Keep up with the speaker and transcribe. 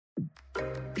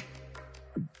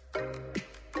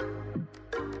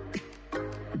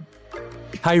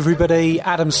Hey everybody,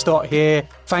 Adam Stott here.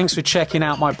 Thanks for checking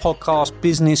out my podcast,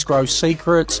 Business Growth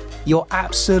Secrets. You're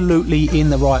absolutely in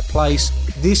the right place.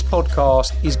 This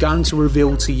podcast is going to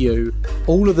reveal to you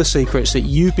all of the secrets that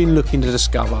you've been looking to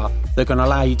discover that are going to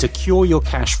allow you to cure your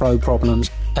cash flow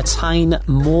problems, attain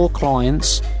more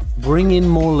clients, bring in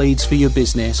more leads for your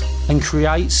business, and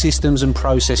create systems and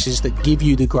processes that give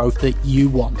you the growth that you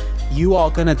want. You are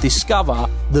going to discover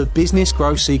the business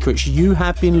growth secrets you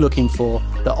have been looking for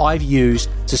that I've used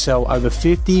to sell over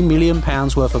 £50 million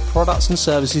worth of products and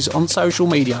services on social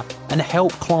media and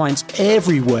help clients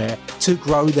everywhere to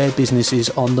grow their businesses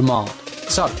on demand.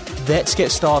 So let's get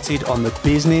started on the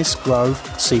Business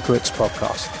Growth Secrets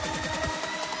podcast.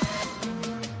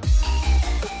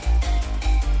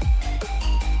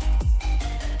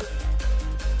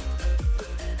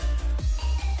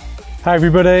 Hey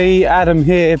everybody, Adam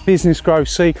here, Business Growth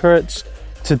Secrets.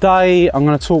 Today I'm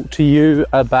going to talk to you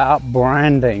about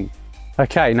branding.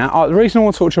 Okay, now the reason I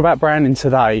want to talk to you about branding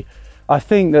today, I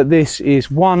think that this is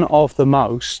one of the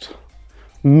most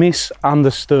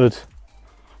misunderstood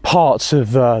parts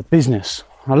of business.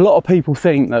 A lot of people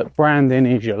think that branding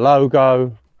is your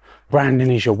logo, branding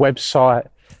is your website,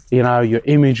 your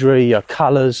imagery, your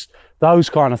colours, those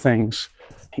kind of things.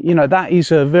 That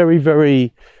is a very,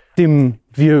 very dim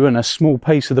view and a small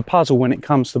piece of the puzzle when it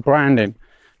comes to branding.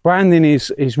 Branding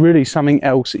is really something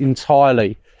else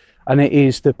entirely, and it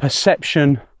is the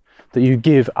perception that you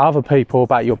give other people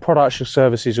about your products, your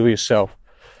services, or yourself.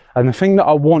 And the thing that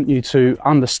I want you to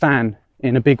understand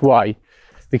in a big way,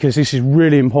 because this is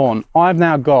really important, I've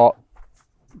now got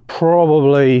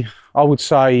probably, I would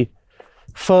say,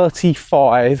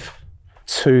 35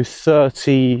 to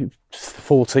 40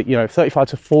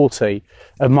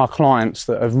 of my clients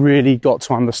that have really got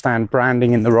to understand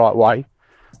branding in the right way.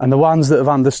 And the ones that have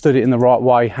understood it in the right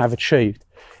way have achieved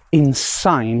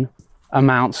insane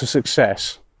amounts of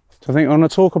success. So I think I'm going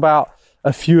to talk about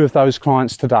a few of those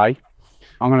clients today.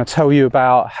 I'm going to tell you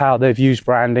about how they've used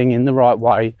branding in the right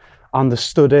way,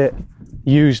 understood it,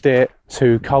 used it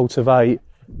to cultivate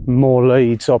more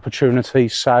leads,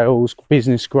 opportunities, sales,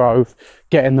 business growth,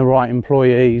 getting the right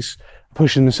employees,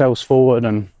 pushing themselves forward.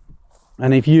 And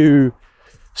if you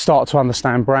start to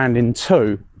understand branding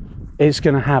too, it's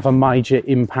going to have a major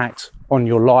impact on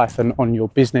your life and on your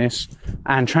business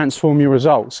and transform your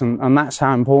results. And that's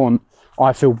how important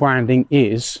I feel branding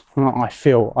is.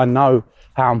 I know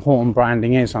how important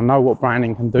branding is. I know what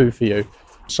branding can do for you.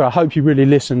 So I hope you really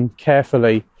listen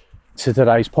carefully to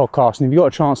today's podcast. And if you've got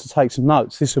a chance to take some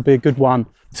notes, this will be a good one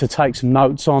to take some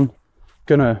notes on.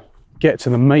 Going to get to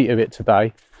the meat of it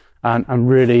today and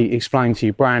really explain to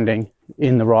you branding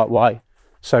in the right way,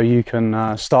 so you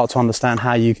can start to understand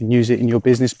how you can use it in your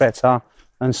business better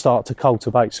and start to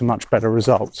cultivate some much better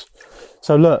results.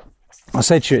 So look, I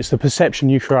said to you, it's the perception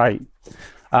you create.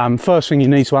 First thing you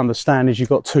need to understand is you've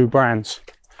got two brands.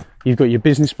 You've got your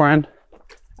business brand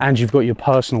and you've got your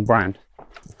personal brand.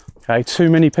 Okay,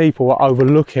 too many people are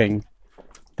overlooking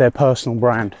their personal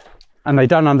brand and they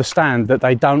don't understand that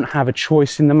they don't have a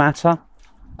choice in the matter.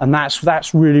 And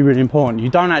that's really, really important. You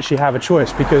don't actually have a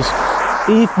choice, because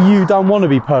if you don't want to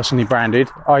be personally branded,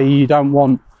 i.e. you don't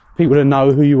want people to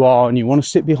know who you are and you want to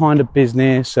sit behind a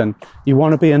business and you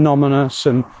want to be anonymous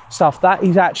and stuff, that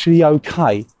is actually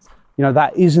okay.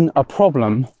 That isn't a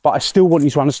problem, but I still want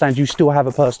you to understand you still have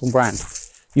a personal brand.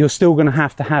 You're still going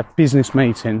to have business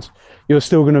meetings. You're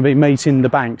still going to be meeting the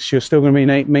banks. You're still going to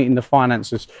be meeting the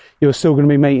finances. You're still going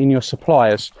to be meeting your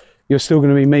suppliers. You're still going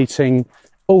to be meeting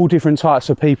all different types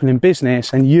of people in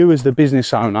business, and you as the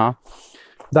business owner,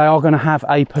 they are going to have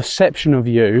a perception of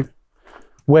you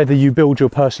whether you build your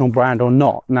personal brand or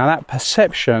not. Now that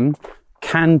perception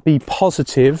can be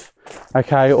positive,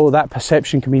 okay, or that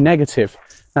perception can be negative.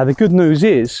 Now the good news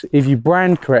is, if you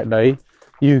brand correctly,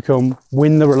 you can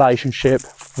win the relationship,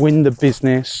 win the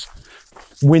business,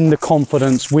 win the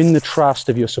confidence, win the trust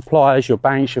of your suppliers, your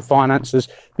banks, your finances,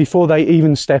 before they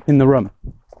even step in the room,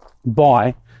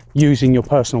 by using your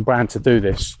personal brand to do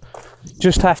this.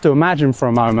 Just have to imagine for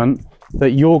a moment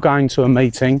that you're going to a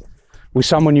meeting with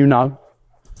someone you know,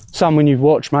 someone you've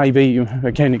watched, maybe,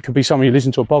 again, it could be someone you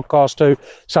listen to a podcast to,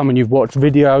 someone you've watched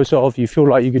videos of, you feel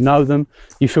like you can know them,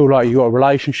 you feel like you've got a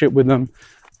relationship with them,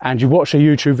 and you watch their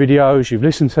YouTube videos, you've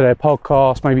listened to their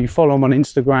podcast, maybe you follow them on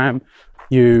Instagram,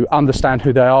 you understand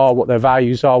who they are, what their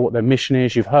values are, what their mission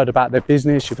is, you've heard about their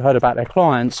business, you've heard about their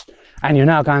clients, and you're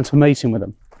now going to a meeting with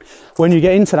them. When you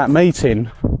get into that meeting,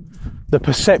 the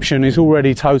perception is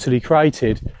already totally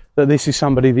created that this is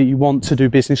somebody that you want to do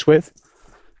business with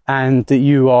and that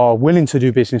you are willing to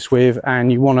do business with,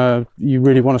 and you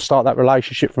really want to start that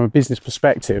relationship from a business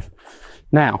perspective.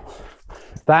 Now,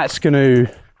 that's going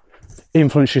to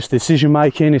influence your decision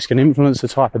making. It's going to influence the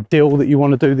type of deal that you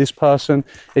want to do with this person.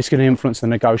 It's going to influence the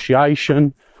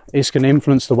negotiation. It's going to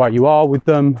influence the way you are with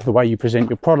them, the way you present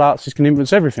your products. It's going to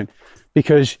influence everything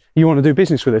because you want to do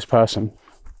business with this person.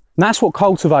 And that's what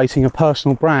cultivating a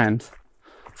personal brand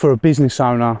for a business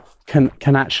owner can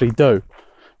actually do.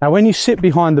 Now, when you sit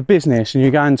behind the business and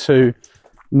you're going to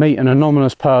meet an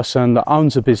anonymous person that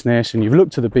owns a business and you've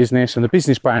looked at the business and the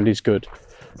business brand is good,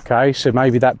 okay, so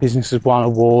maybe that business has won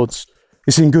awards,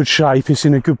 it's in good shape, it's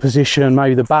in a good position,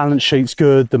 maybe the balance sheet's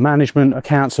good, the management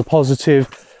accounts are positive,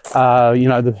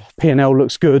 the P&L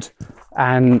looks good,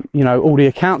 and all the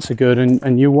accounts are good,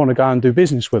 and you want to go and do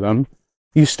business with them.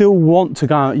 You're still going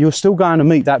to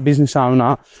meet that business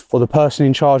owner or the person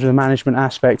in charge of the management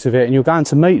aspect of it, and you're going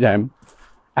to meet them.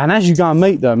 And as you go and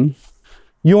meet them,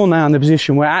 you're now in the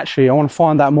position where actually I want to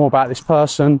find out more about this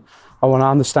person. I want to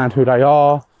understand who they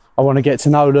are. I want to get to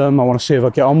know them. I want to see if I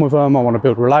get on with them. I want to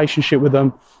build a relationship with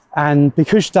them. And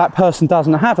because that person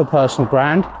doesn't have a personal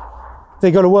brand,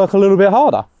 they've got to work a little bit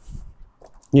harder,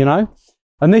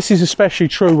 And this is especially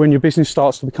true when your business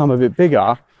starts to become a bit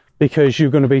bigger, because you're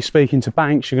going to be speaking to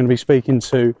banks, you're going to be speaking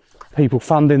to people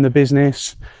funding the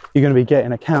business, you're going to be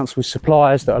getting accounts with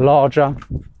suppliers that are larger,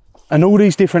 and all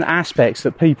these different aspects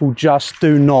that people just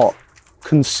do not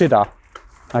consider,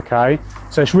 okay?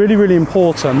 So it's really, really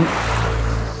important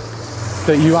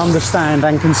that you understand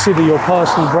and consider your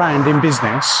personal brand in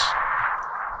business,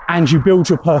 and you build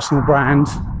your personal brand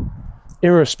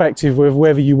irrespective of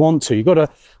whether you want to.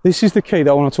 This is the key that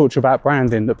I want to talk to you about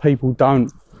branding, that people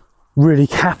don't really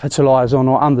capitalize on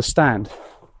or understand.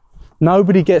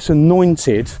 Nobody gets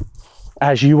anointed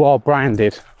as you are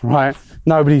branded, right?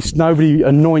 Nobody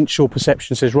anoints your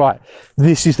perception, says, right,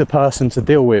 this is the person to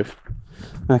deal with,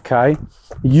 okay?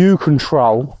 You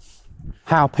control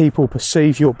how people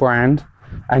perceive your brand,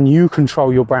 and you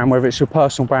control your brand, whether it's your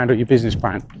personal brand or your business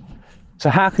brand. So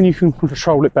how can you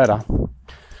control it better?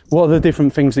 What are the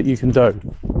different things that you can do?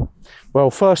 Well,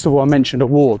 first of all, I mentioned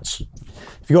awards.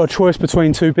 If you've got a choice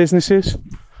between two businesses,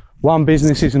 one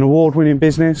business is an award-winning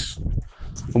business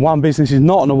and one business is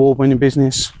not an award-winning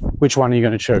business, which one are you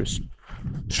going to choose?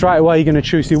 Straight away, you're going to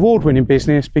choose the award-winning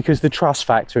business because the trust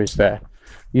factor is there.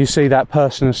 You see that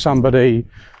person as somebody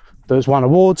that's won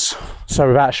awards, so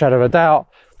without a shadow of a doubt,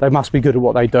 they must be good at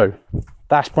what they do.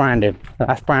 That's branding.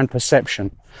 That's brand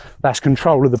perception. That's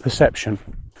control of the perception.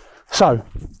 So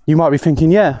you might be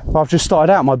thinking, yeah, I've just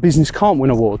started out, my business can't win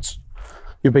awards.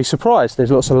 You'll be surprised.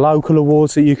 There's lots of local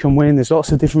awards that you can win. There's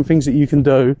lots of different things that you can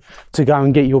do to go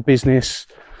and get your business,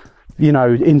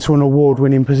 into an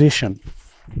award-winning position.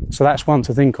 So that's one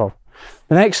to think of.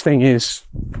 The next thing is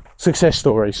success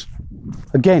stories.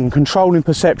 Again, controlling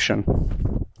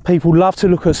perception. People love to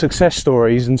look at success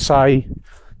stories and say,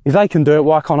 if they can do it,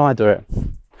 why can't I do it?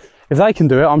 If they can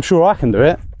do it, I'm sure I can do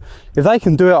it. If they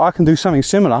can do it, I can do something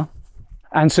similar.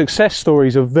 And success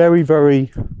stories are very,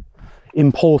 very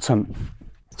important.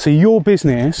 So your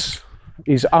business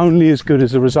is only as good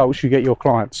as the results you get your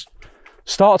clients.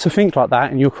 Start to think like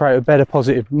that and you'll create a better,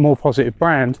 more positive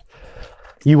brand.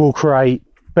 You will create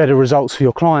better results for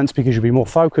your clients because you'll be more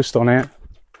focused on it,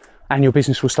 and your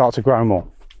business will start to grow more.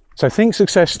 So think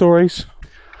success stories,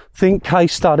 think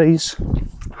case studies.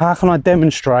 How can I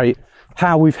demonstrate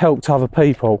how we've helped other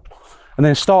people? And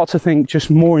then start to think just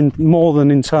more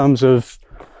than in terms of,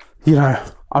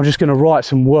 I'm just going to write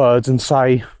some words and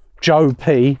say, Joe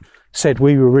P said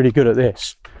we were really good at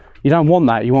this. You don't want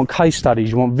that. You want case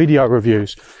studies. You want video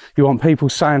reviews. You want people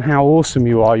saying how awesome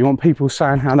you are. You want people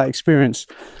saying how that experience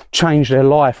changed their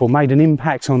life or made an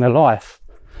impact on their life.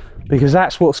 Because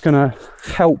that's what's going to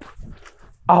help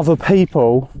other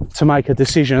people to make a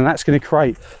decision, and that's going to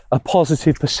create a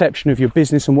positive perception of your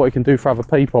business and what it can do for other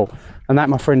people. And that,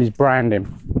 my friend, is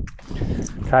branding.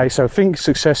 Okay, so think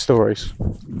success stories.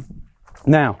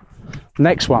 Now,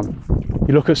 next one.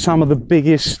 You look at some of the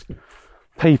biggest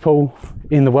people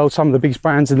in the world, some of the biggest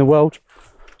brands in the world,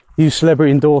 use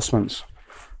celebrity endorsements.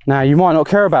 Now, you might not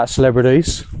care about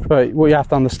celebrities, but what you have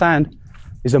to understand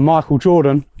is that Michael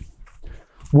Jordan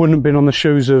wouldn't have been on the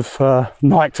shoes of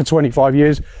Nike for 25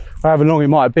 years, however long it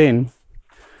might have been,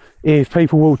 if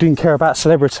people didn't care about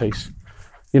celebrities.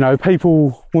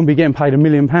 People wouldn't be getting paid £1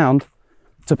 million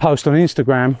to post on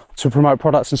Instagram to promote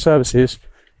products and services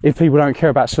if people don't care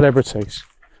about celebrities.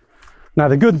 Now,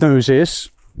 the good news is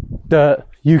that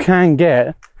you can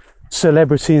get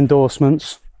celebrity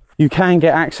endorsements, you can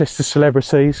get access to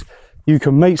celebrities, you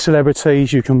can meet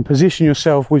celebrities, you can position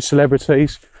yourself with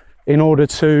celebrities in order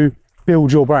to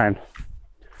build your brand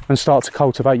and start to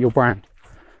cultivate your brand.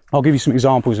 I'll give you some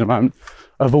examples in a moment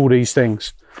of all these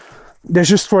things. There's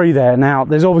just 3 there. Now,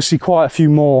 there's obviously quite a few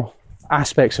more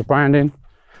aspects of branding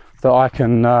that I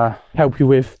can help you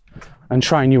with and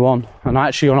train you on. And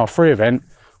actually on our free event,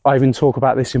 I even talk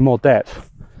about this in more depth.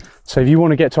 So if you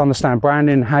want to get to understand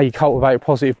branding, how you cultivate a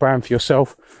positive brand for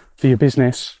yourself, for your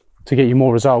business, to get you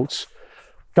more results,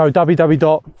 go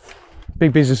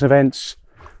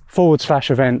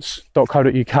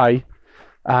www.bigbusinessevents/events.co.uk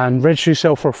and register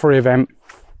yourself for a free event.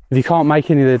 If you can't make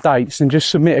any of the dates, then just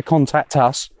submit a contact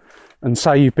us and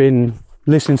say you've been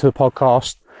listening to the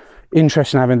podcast,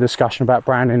 interested in having a discussion about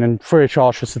branding, and free of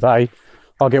charge for today,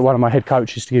 I'll get one of my head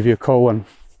coaches to give you a call and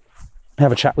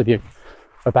have a chat with you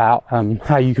about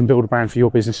how you can build a brand for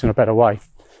your business in a better way.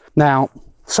 Now,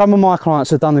 some of my clients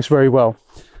have done this very well.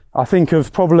 I think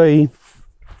of probably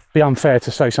be unfair to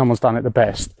say someone's done it the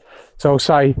best. So I'll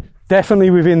say definitely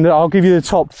I'll give you the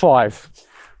top 5.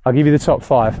 I'll give you the top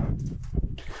 5.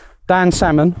 Dan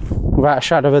Salmon, without a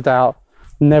shadow of a doubt,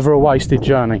 never a wasted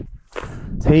journey.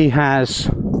 He has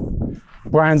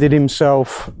branded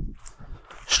himself,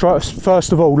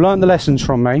 first of all, learned the lessons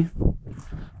from me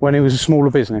when he was a smaller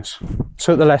business,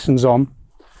 took the lessons on,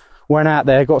 went out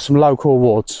there, got some local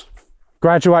awards,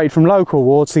 graduated from local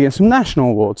awards to get some national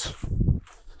awards,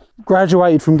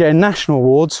 graduated from getting national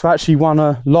awards to actually won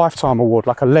a lifetime award,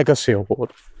 like a legacy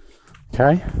award.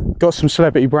 Okay, got some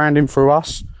celebrity branding through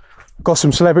us, got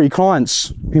some celebrity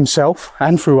clients himself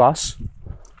and through us,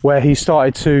 where he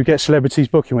started to get celebrities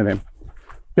booking with him,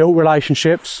 built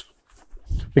relationships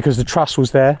because the trust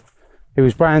was there. He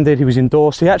was branded, he was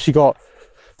endorsed. He actually got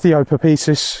Theo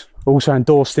Papisis also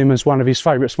endorsed him as one of his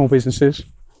favourite small businesses.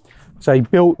 So he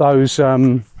built those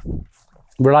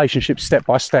relationships step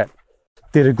by step.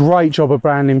 Did a great job of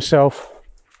branding himself,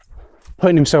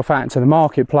 putting himself out into the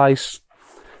marketplace,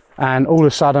 and all of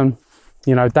a sudden,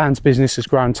 you know, Dan's business has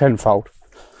grown tenfold.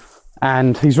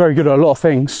 And he's very good at a lot of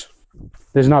things,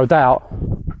 there's no doubt,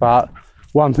 but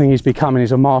one thing he's becoming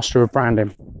is a master of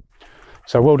branding.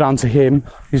 So well done to him.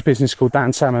 His business is called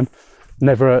Dan Salmon,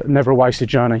 Never a Wasted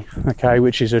Journey, okay,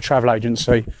 which is a travel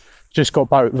agency. Just got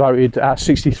voted at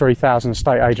 63,000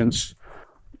 estate agents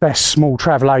best small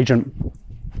travel agent,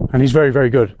 and he's very, very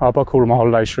good. I book all of my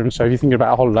holidays for him, so if you're thinking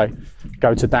about a holiday,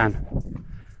 go to Dan.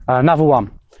 Another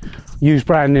one, use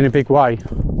branding in a big way.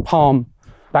 Palm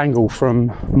Bangle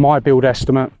from My Build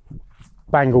Estimate,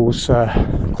 Bangle's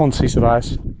quantity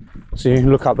surveyors, so you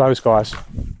can look up those guys.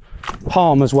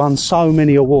 Palm has won so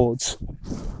many awards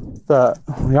that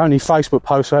the only Facebook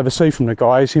post I ever see from the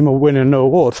guy is him winning a new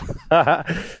award.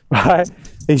 Right?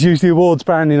 He's used the awards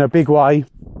brand in a big way.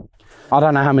 I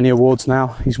don't know how many awards now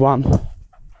he's won,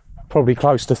 probably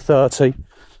close to 30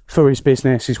 for his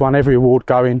business. He's won every award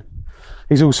going.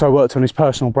 He's also worked on his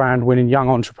personal brand, winning Young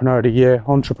Entrepreneur of the Year,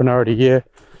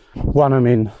 won them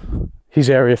in his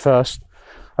area first,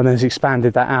 and then he's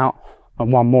expanded that out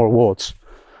and won more awards.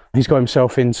 He's got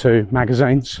himself into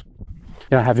magazines,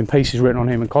 you know, having pieces written on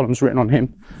him and columns written on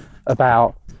him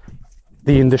about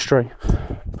the industry,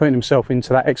 putting himself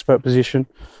into that expert position.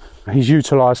 He's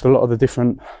utilised a lot of the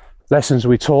different lessons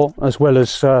we taught, as well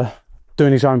as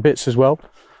doing his own bits as well,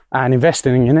 and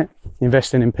investing in it,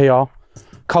 investing in PR,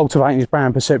 cultivating his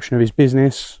brand perception of his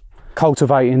business,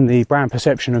 cultivating the brand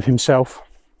perception of himself.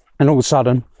 And all of a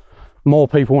sudden, more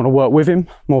people want to work with him,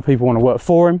 more people want to work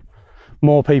for him,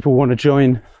 more people want to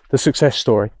join the success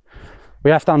story.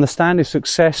 We have to understand is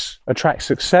success attracts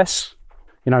success.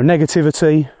 You know,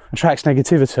 negativity attracts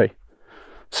negativity.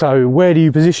 So where do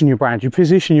you position your brand? You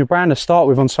position your brand to start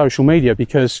with on social media,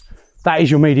 because that is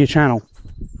your media channel.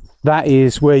 That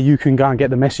is where you can go and get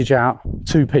the message out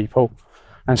to people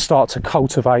and start to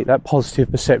cultivate that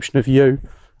positive perception of you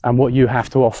and what you have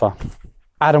to offer.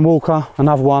 Adam Walker,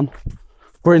 another one,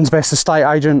 Britain's best estate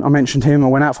agent. I mentioned him. I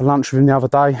went out for lunch with him the other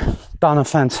day. Done a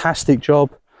fantastic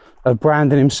job of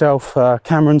branding himself.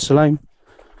 Cameron Salim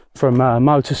from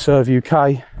Motorserve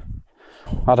UK.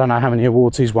 I don't know how many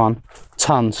awards he's won.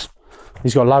 Tons.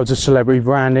 He's got loads of celebrity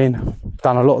branding.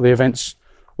 Done a lot of the events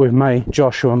with me.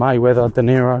 Joshua Mayweather, De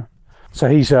Niro. So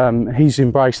he's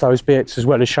embraced those bits, as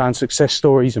well as showing success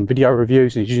stories and video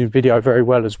reviews. He's using video very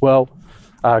well as well.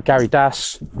 Gary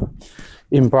Das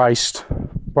embraced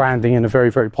branding in a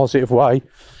very, very positive way.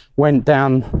 Went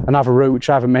down another route which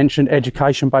I haven't mentioned,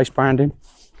 education-based branding.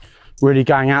 Really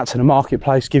going out to the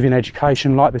marketplace, giving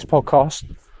education like this podcast,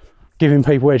 giving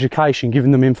people education,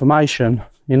 giving them information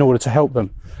in order to help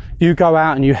them. You go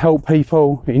out and you help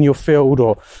people in your field,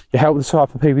 or you help the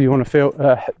type of people you want to feel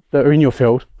that are in your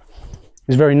field.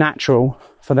 It's very natural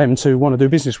for them to want to do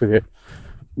business with you.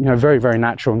 You know, very, very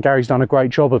natural. And Gary's done a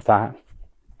great job of that,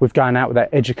 with going out with that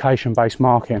education-based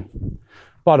marketing.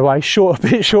 By the way, a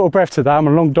bit short of breath today. I'm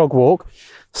on a long dog walk.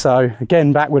 So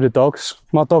again, back with the dogs.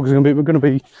 My dogs are going to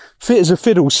be fit as a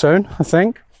fiddle soon, I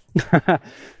think.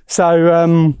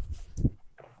 So,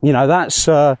 that's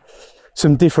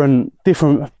some different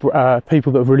people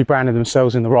that have really branded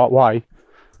themselves in the right way.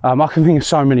 I can think of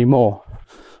so many more.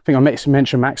 I think I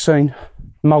mentioned Maxine,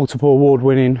 multiple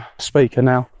award-winning speaker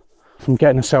now, from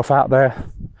getting herself out there.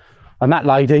 And that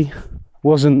lady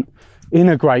wasn't in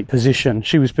a great position.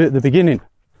 She was at the beginning.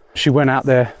 She went out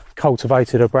there,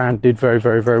 cultivated her brand, did very,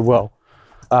 very, very well.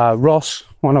 Ross,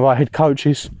 one of our head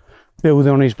coaches,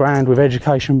 building on his brand with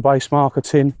education-based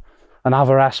marketing and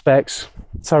other aspects.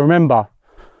 So remember,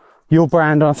 your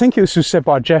brand, and I think it was said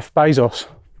by Jeff Bezos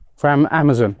from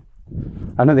Amazon.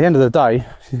 And at the end of the day,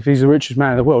 if he's the richest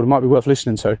man in the world, it might be worth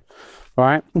listening to,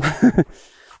 right?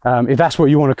 If that's what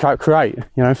you want to create,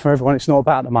 for everyone, it's not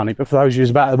about the money, but for those of you,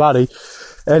 it's about the money.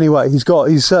 Anyway,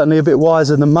 he's certainly a bit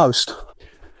wiser than most.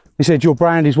 He said, your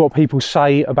brand is what people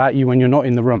say about you when you're not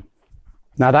in the room.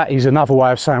 Now, that is another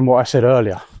way of saying what I said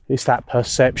earlier. It's that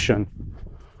perception.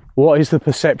 What is the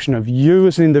perception of you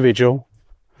as an individual?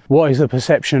 What is the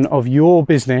perception of your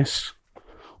business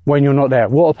when you're not there?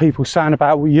 What are people saying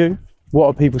about you? What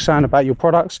are people saying about your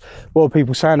products? What are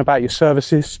people saying about your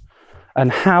services?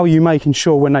 And how are you making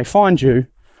sure when they find you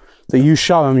that you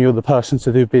show them you're the person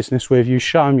to do business with, you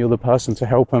show them you're the person to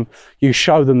help them, you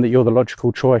show them that you're the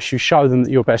logical choice, you show them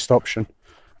that you're best option.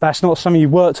 That's not something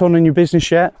you've worked on in your business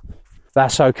yet,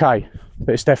 that's okay.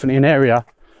 But it's definitely an area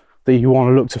that you want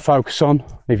to look to focus on.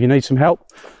 If you need some help,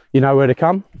 you know where to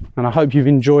come. And I hope you've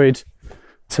enjoyed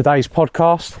today's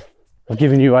podcast. I've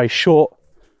given you a short,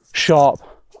 sharp,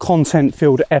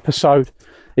 content-filled episode.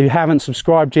 If you haven't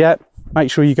subscribed yet,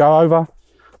 make sure you go over,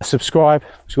 subscribe.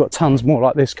 We've got tons more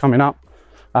like this coming up,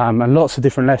 and lots of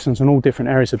different lessons on all different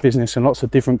areas of business and lots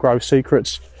of different growth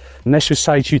secrets. And let's just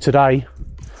say to you today,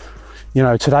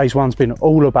 today's one's been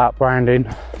all about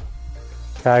branding.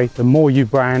 Okay, the more you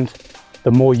brand,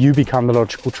 the more you become the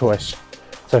logical choice.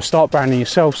 So start branding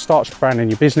yourself, start branding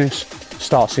your business,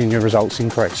 start seeing your results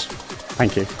increase.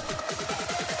 Thank you.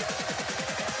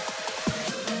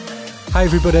 Hey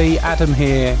everybody, Adam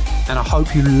here, and I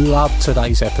hope you loved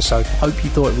today's episode. Hope you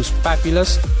thought it was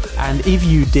fabulous, and if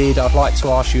you did, I'd like to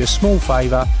ask you a small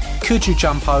favour. Could you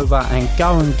jump over and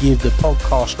go and give the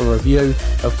podcast a review?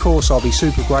 Of course, I'll be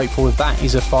super grateful if that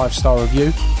is a 5-star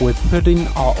review. We're putting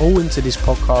our all into this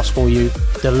podcast for you,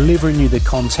 delivering you the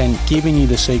content, giving you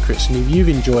the secrets, and if you've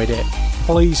enjoyed it,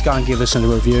 please go and give us a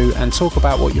review and talk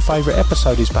about what your favourite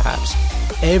episode is perhaps.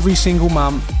 Every single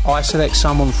month, I select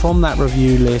someone from that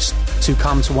review list to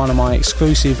come to one of my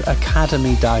exclusive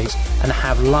Academy days and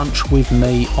have lunch with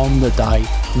me on the day,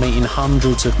 meeting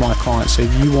hundreds of my clients. So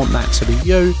if you want that to be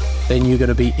you, then you're going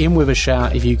to be in with a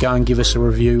shout if you go and give us a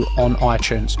review on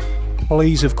iTunes.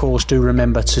 Please, of course, do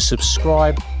remember to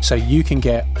subscribe so you can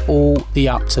get all the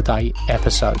up-to-date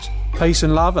episodes. Peace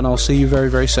and love, and I'll see you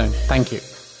very, very soon. Thank you.